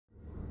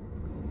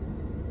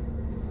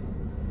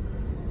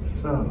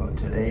So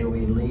today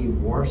we leave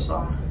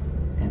Warsaw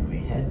and we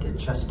head to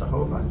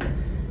Czestochowa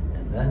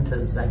and then to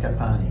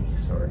Zakopane.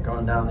 So we're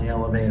going down the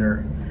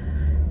elevator,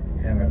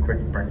 have a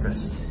quick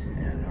breakfast,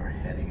 and we're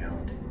heading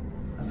out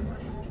on the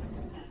bus.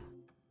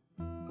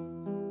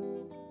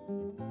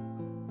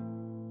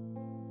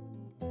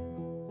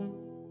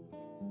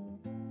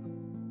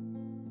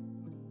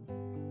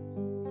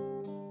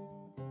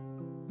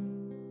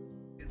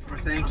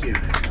 Thank you.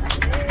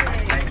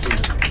 Thank you.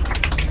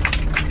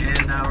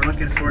 And we're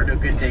looking forward to a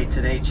good day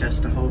today,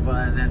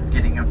 Czestochowa, and then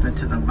getting up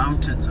into the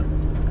mountains of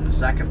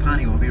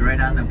Zakopane. We'll be right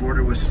on the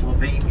border with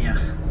Slovenia.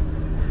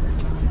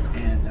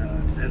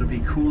 And it'll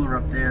be cooler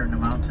up there in the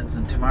mountains,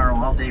 and tomorrow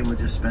all day we'll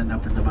just spend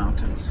up in the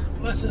mountains.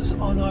 Bless us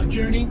on our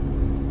journey.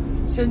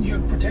 Send your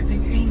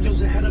protecting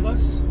angels ahead of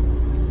us.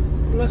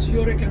 Bless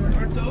Yorick and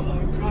Roberto,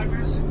 our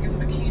drivers. Give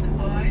them a keen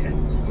eye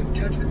and good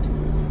judgment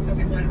that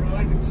we might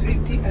arrive in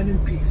safety and in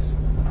peace.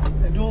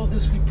 And all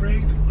this we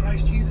pray through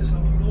Christ Jesus our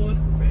Lord.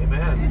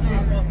 Amen.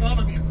 Saint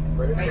Bartholomew.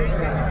 Pray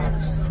for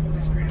us.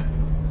 Holy Spirit.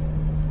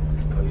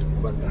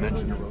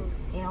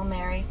 Hail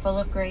Mary, full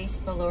of grace,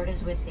 the Lord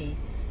is with thee.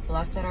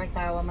 Blessed art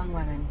thou among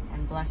women,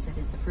 and blessed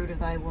is the fruit of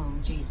thy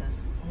womb,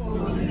 Jesus.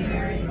 Holy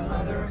Mary,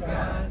 Mother of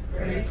God,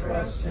 pray for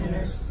us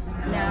sinners,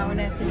 now and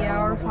at the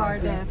hour of our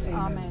death.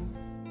 Amen.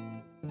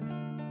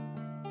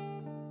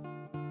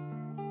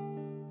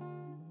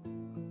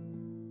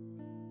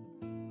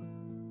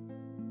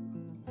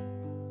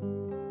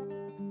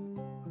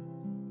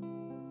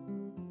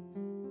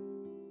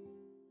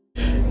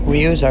 We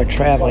use our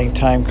traveling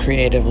time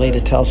creatively to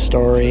tell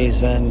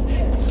stories and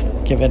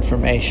give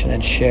information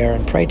and share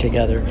and pray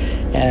together.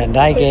 And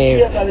I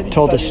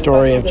told the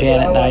story of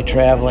Janet and I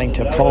traveling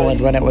to Poland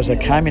when it was a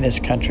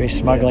communist country,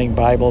 smuggling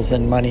Bibles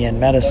and money and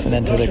medicine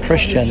into the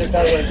Christians.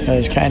 It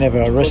was kind of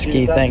a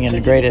risky thing and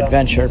a great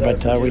adventure,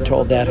 but we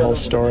told that whole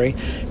story.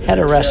 Had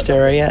a rest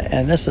area,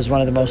 and this is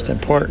one of the most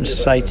important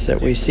sights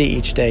that we see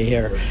each day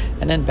here.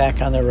 And then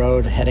back on the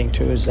road heading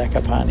to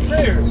Zakopane.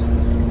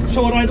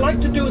 So what I'd like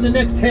to do in the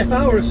next half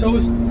hour or so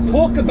is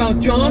talk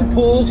about John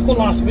Paul's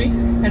philosophy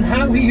and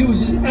how he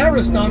uses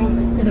Aristotle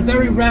in a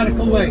very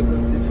radical way.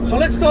 So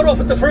let's start off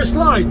with the first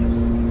slide.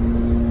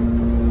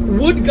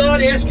 Would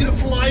God ask you to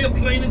fly a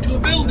plane into a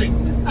building?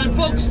 And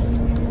folks,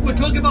 we're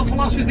talking about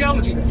philosophy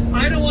theology.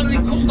 I don't want to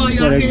be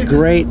What a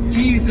great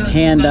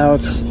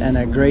handouts and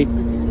a great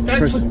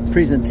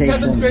presentation.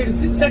 Seventh grade,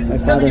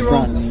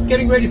 seven-year-olds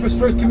getting ready for his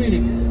first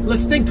communion.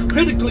 Let's think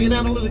critically and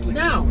analytically.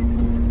 Now,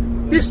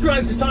 this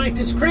drives the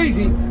scientists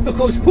crazy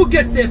because who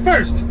gets there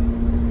first?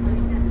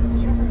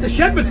 The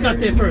shepherds got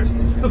there first.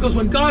 Because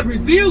when God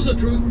reveals the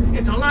truth,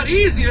 it's a lot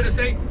easier to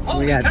say,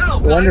 holy cow,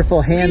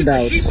 wonderful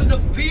handouts. Leave the sheep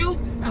in the field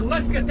and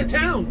let's get to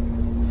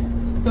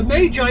town. The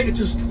Magi, it's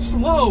a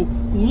slow,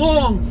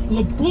 long,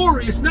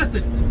 laborious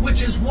method,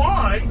 which is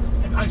why,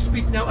 and I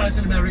speak now as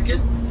an American,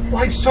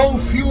 why so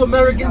few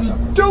Americans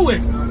do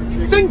it.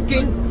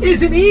 Thinking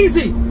isn't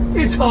easy.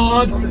 It's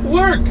hard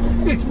work.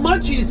 It's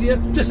much easier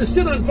just to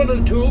sit in front of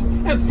the tube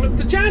and flip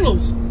the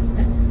channels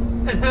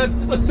and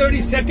have a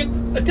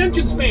 30-second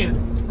attention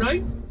span,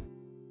 right?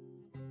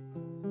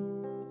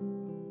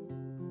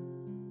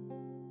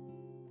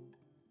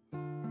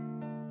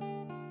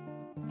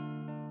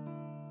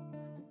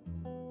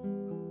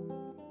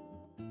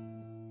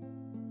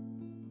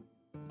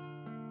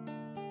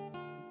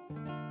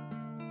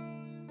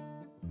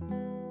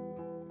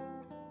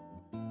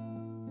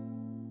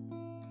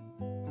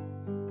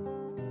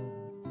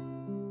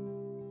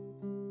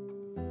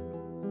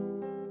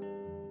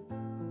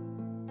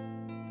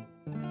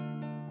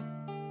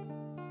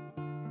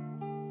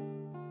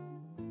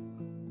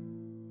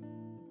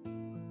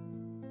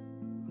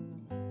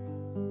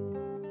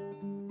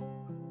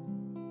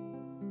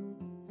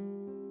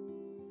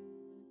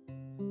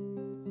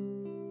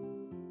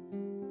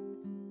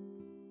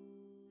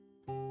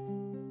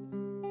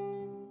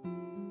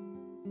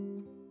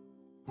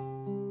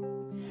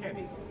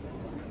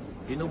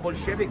 You know,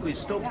 Bolshevik, we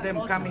stopped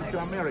them coming to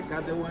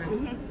America. They were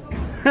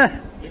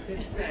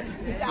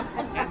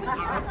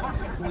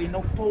Queen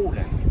of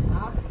Poland.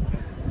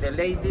 The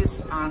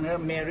ladies honor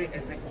Mary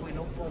as a Queen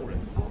of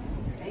Poland.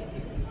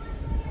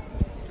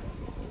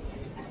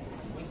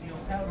 With your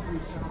help, we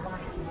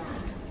survived.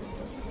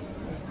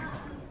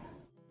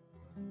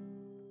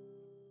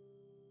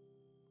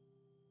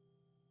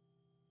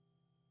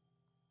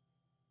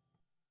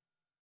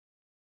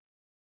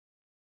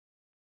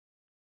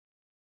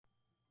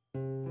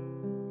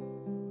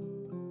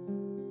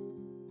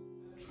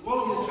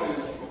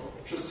 Człowieczeństwo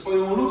przez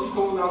swoją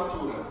ludzką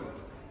naturę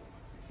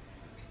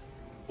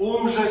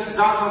umrzeć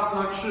za nas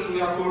na krzyżu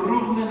jako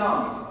równy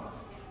nam,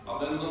 a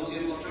będąc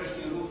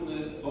jednocześnie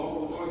równy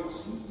Bogu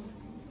Ojcu,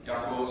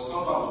 jako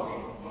osoba Boża.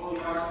 O,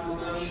 jak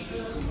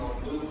mężczyzną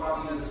był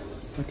Pan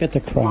Jezus. Look at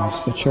the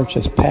cross. The church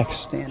is packed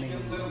standing.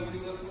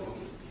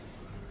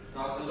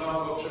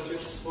 Nazywał go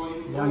przecież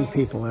swoim young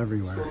people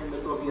everywhere.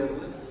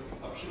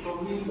 A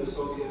przypomnijmy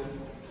sobie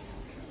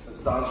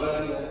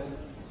zdarzenie,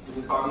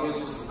 gdy Pan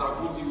Jezus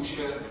zagubił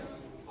się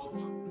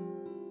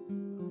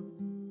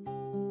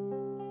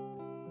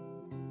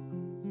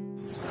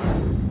No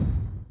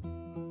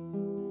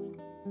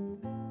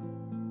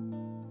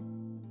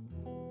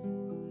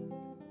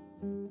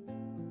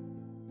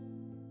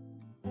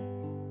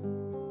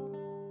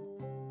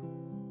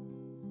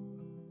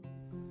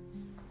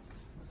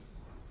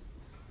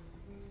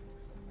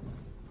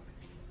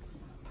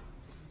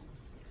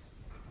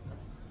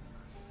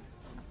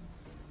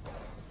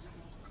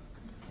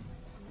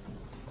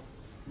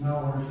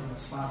word from the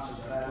sponsor,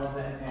 but I love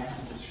that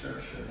passage of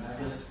scripture. And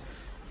I just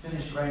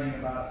finished writing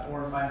about a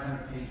 400 or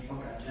 500 page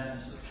book on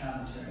Genesis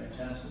commentary.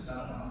 Genesis, I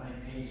don't know how many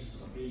pages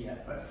it'll be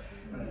yet, but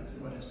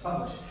when it's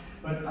published.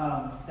 But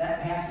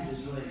that passage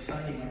is really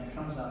exciting when it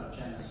comes out of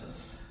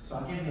Genesis. So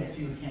I'll give you a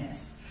few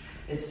hints.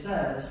 It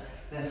says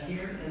that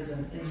here is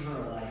an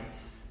Israelite.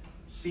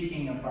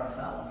 Speaking of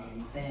Bartholomew,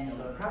 Nathaniel,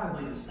 they're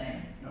probably the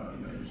same. No,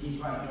 he's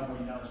right,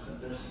 nobody knows,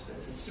 but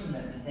it's assumed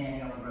that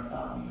Nathaniel and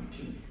Bartholomew are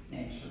two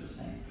names for the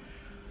same.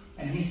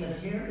 And he said,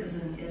 here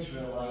is an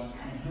Israelite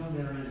in whom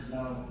there is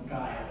no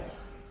guile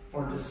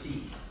or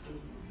deceit.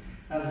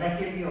 Now, does that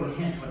give you a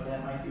hint what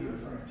that might be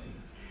referring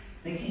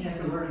to? Thinking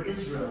that the word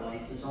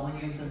Israelite is only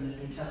used in the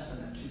New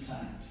Testament 2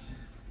 times,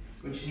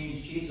 which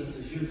means Jesus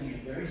is using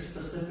it very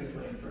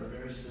specifically and for a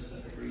very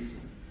specific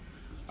reason.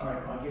 All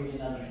right, well, I'll give you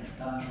another hint.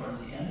 Down towards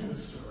the end of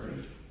the story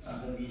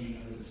of the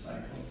meeting of the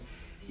disciples,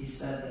 he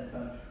said that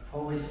the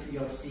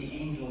you'll see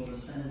angels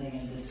ascending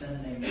and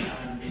descending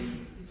on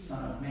the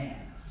Son of Man.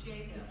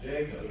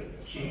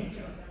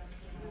 Jacob.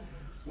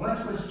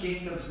 What was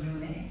Jacob's new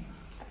name?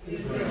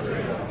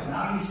 Israel.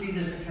 Now you see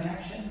there's a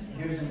connection.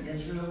 Here's an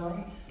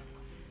Israelite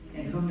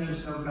in whom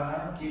there's no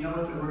guile. Do you know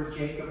what the word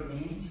Jacob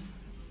means?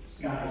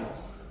 Guile.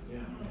 Yeah.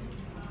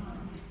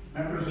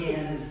 Remember, he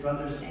had his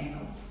brother's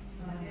ankle.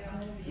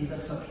 He's a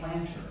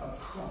supplanter, a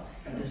crook,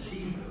 a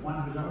deceiver,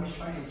 one who's always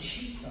trying to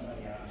cheat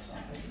somebody out of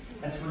something.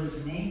 That's what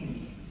his name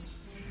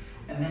means.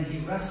 And then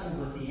he wrestled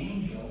with the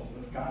angel,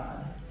 with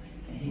God,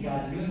 and he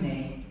got a new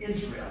name,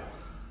 Israel,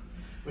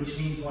 which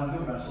means one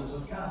who wrestles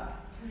with God.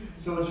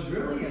 So it's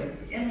really an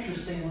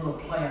interesting little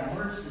play on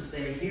words to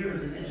say, here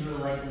is an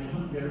Israelite in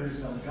whom there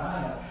is no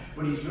guile.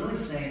 What he's really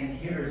saying,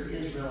 here is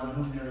Israel in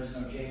whom there is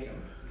no Jacob.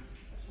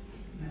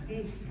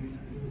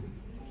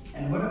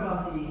 And what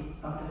about the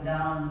up and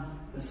down,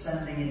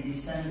 ascending and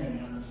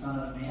descending on the Son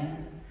of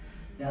Man?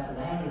 That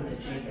ladder that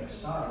Jacob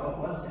saw, what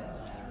was that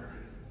ladder?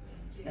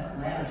 That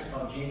ladder is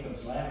called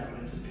Jacob's ladder,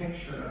 but it's a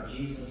picture of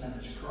Jesus and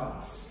his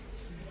cross.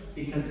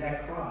 Because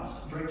that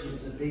cross bridges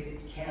the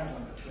big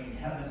chasm between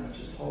heaven, which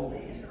is holy,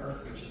 and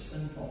earth, which is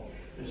sinful.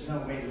 There's no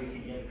way we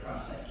can get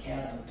across that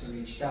chasm to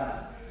reach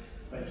God.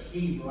 But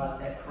he brought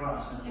that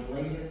cross and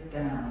laid it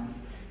down,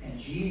 and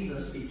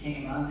Jesus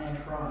became on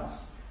that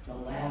cross the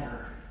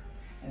ladder.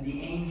 And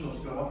the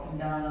angels go up and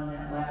down on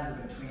that ladder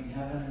between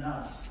heaven and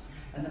us.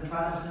 And the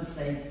Protestants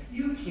say,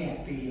 Mary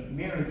can't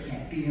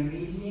be a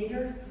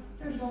mediator.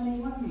 There's only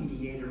one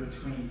mediator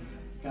between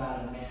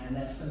God and man, and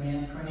that's the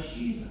man Christ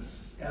Jesus.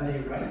 Are they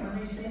right when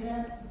they say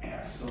that?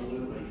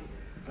 Absolutely.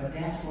 But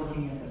that's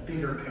looking at the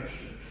bigger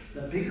picture.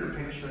 The bigger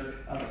picture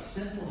of a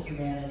sinful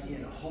humanity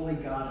and a holy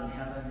God in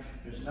heaven.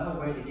 There's no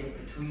way to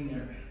get between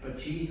there, but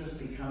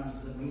Jesus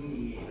becomes the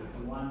mediator,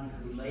 the one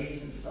who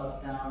lays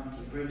himself down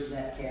to bridge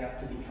that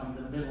gap, to become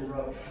the middle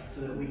road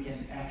so that we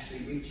can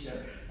actually reach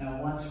there.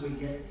 Now, once we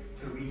get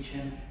to reach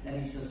him, then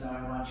he says, now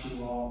I want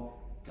you all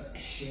to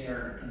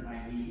share in my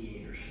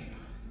mediatorship.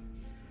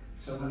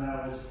 So when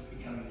I was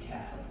becoming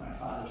Catholic, my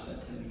father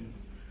said to me,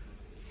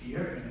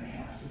 you're going to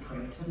have to pray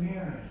to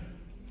Mary.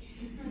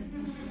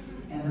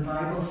 And the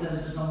Bible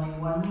says there's only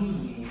one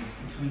mediator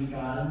between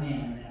God and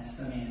man, and that's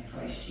the man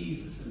Christ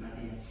Jesus. And my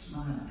dad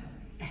smiled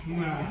at me.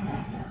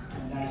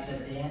 And I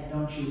said, Dad,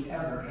 don't you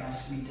ever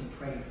ask me to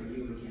pray for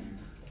you again.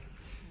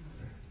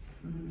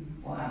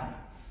 Why?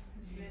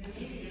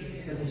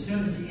 Because as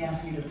soon as he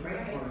asked me to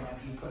pray for him,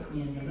 he put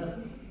me in the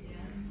middle.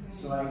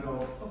 So I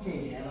go,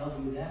 okay, Dad, I'll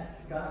do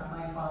that. God,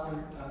 my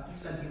Father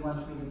said he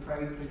wants me to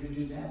pray. Could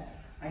you do that?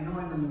 I know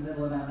I'm in the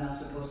middle and I'm not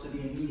supposed to be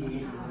a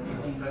mediator or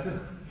anything, but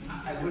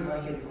I would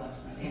like you to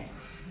bless my hand.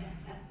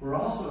 We're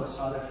also, as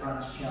Father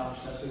Franz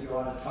challenged us to go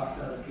out and talk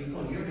to other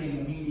people, you're being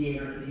a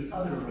mediator the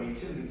other way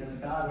too, because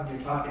God, when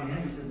you're talking to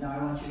him, he says, now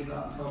I want you to go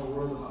out and tell the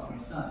world about my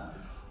son.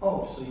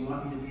 Oh, so you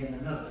want me to be in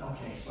the middle?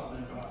 Okay, so I'm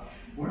going to go out.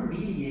 We're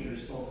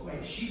mediators both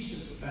ways. She's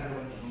just a better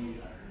one than we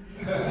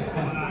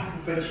are.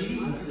 But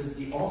Jesus is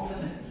the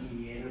ultimate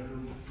mediator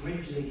who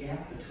bridged the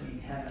gap between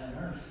heaven and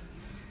earth.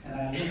 And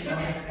I just know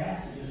that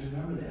passage, just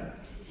remember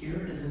that.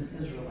 Here is an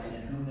Israelite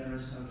in whom there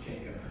is no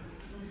Jacob.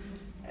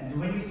 And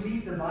when you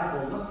read the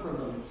Bible, look for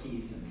little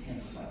keys and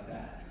hints like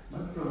that.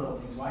 Look for little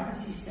things. Why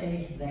does he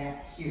say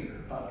that here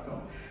about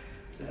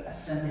the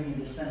ascending and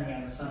descending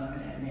on the Son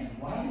of Man?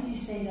 Why does he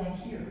say that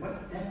here?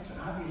 That's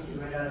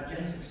obviously right out of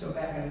Genesis. Go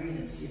back and read it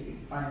and see if you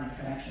can find the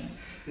connections.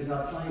 Because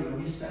I'll tell you,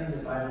 when you study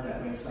the Bible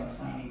that way, it's like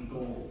finding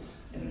gold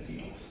in a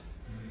field.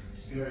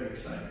 Very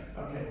exciting.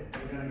 Okay,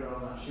 we're going to go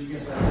on lunch. You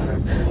get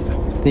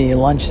back. The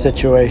lunch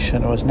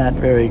situation was not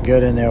very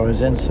good, and there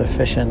was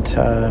insufficient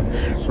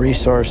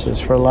resources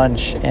for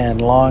lunch,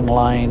 and long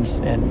lines,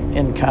 and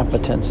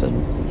incompetence,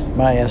 and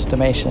my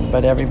estimation,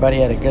 but everybody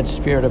had a good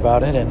spirit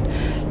about it, and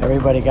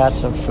everybody got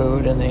some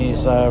food in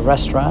these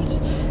restaurants,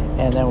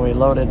 and then we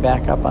loaded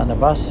back up on the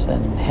bus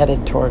and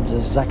headed towards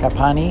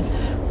Zakopane.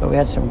 But we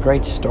had some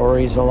great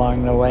stories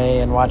along the way,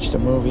 and watched a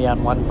movie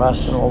on one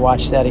bus, and we'll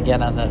watch that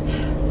again on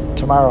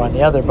tomorrow on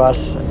the other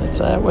bus. And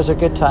it was a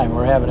good time.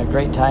 We're having a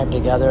great time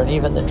together, and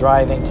even the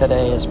driving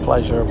today is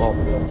pleasurable.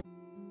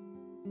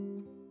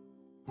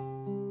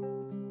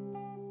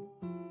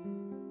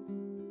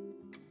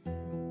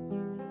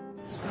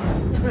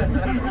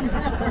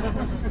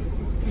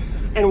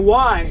 And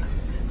why?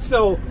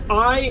 So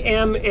I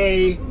am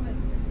a...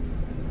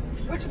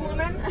 Which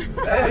woman?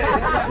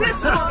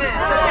 This woman!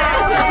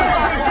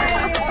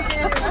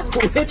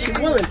 Which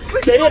woman?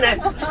 Say it.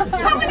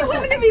 How many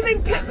women have you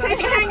been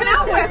hanging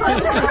out with?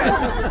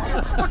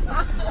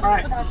 All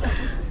right.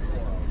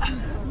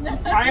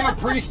 I am a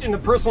priest in the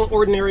personal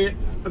ordinariate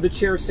of the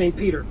Chair of St.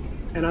 Peter,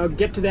 and I'll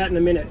get to that in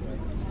a minute.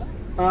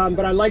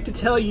 But I'd like to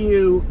tell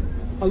you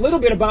a little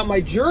bit about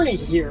my journey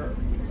here.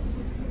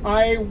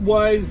 I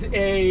was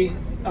a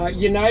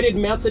United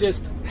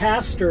Methodist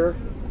pastor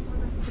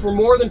for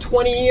more than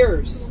 20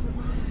 years,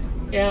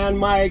 and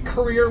my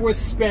career was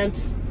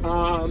spent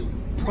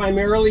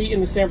primarily in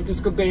the San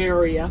Francisco Bay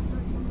Area,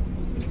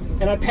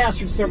 and I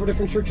pastored several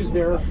different churches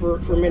there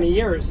for many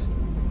years.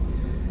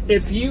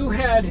 If you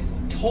had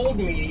told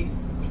me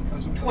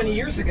 20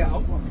 years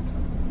ago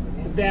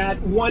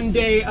that one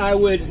day I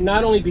would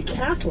not only be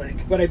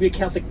Catholic, but I'd be a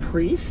Catholic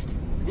priest,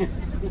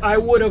 I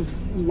would have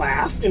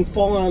laughed and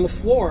fallen on the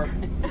floor.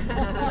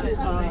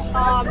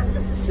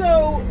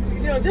 So,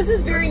 you know, this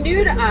is very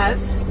new to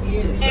us,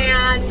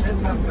 and,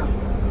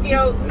 you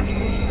know,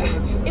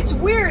 it's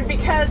weird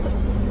because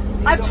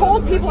I've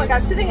told people, like I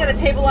was sitting at a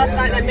table last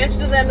night and I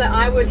mentioned to them that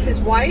I was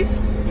his wife.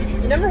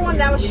 Number one,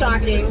 that was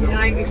shocking, and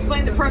I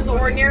explained the personal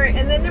ordinary,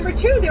 and then number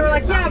two, they were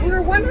like, yeah, we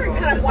were wondering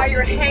kind of why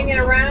you're hanging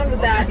around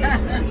with that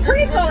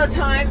priest all the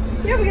time.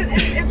 You know,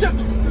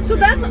 because, so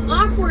that's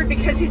awkward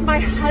because he's my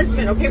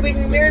husband, okay? We've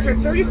been married for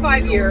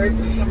 35 years,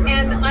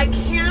 and I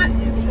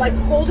can't, like,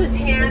 hold his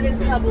hand in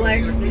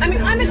public. I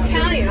mean, I'm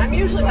Italian. I'm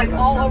usually, like,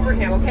 all over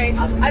him, okay?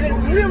 I've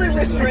been really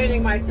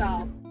restraining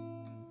myself.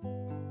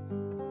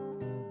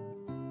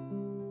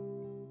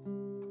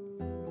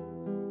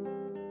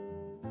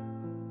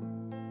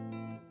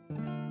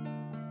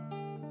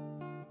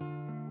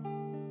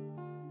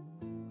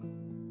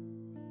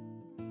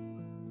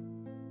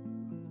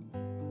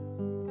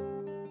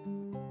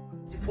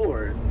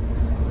 Before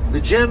the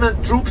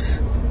German troops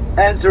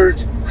entered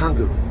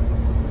Hungary,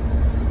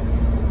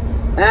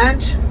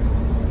 and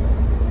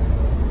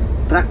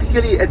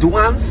practically at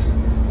once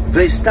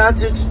they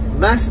started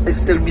mass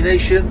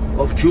extermination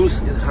of Jews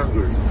in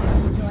Hungary.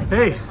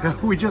 Hey,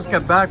 we just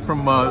got back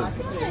from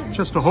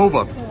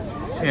Czestochowa,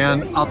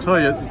 and I'll tell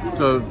you,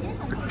 the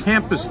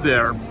campus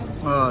there,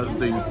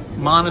 the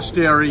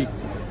monastery,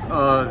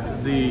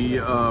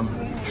 the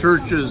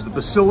churches, the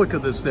basilica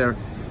that's there,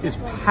 is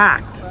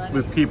packed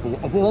with people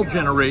of all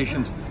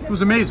generations. It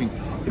was amazing.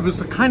 It was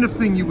the kind of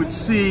thing you would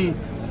see,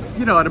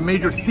 you know, at a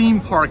major theme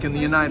park in the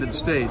United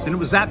States. And it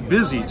was that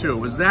busy too. It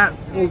was that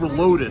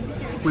overloaded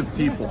with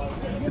people,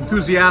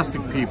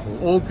 enthusiastic people,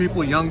 old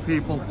people, young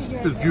people.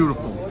 It was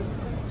beautiful.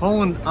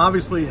 Poland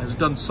obviously has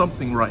done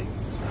something right.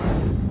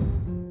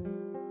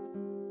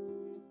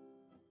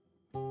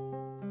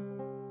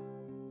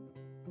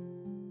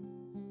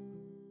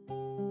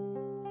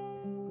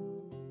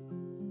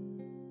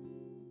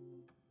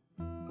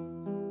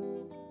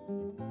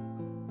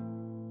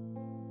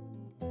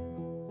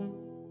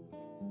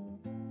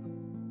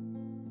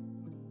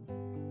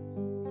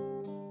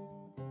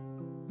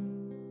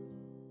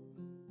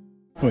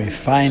 We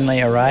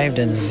finally arrived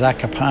in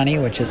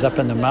Zakopane, which is up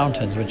in the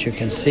mountains, which you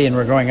can see, and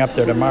we're going up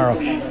there tomorrow.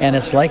 And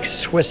it's like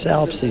Swiss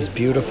Alps, these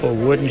beautiful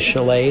wooden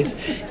chalets.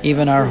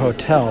 Even our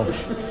hotel,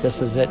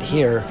 this is it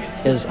here,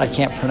 is, I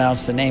can't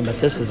pronounce the name, but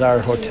this is our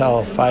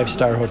hotel,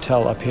 5-star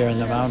hotel up here in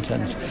the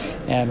mountains.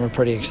 And we're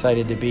pretty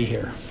excited to be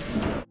here.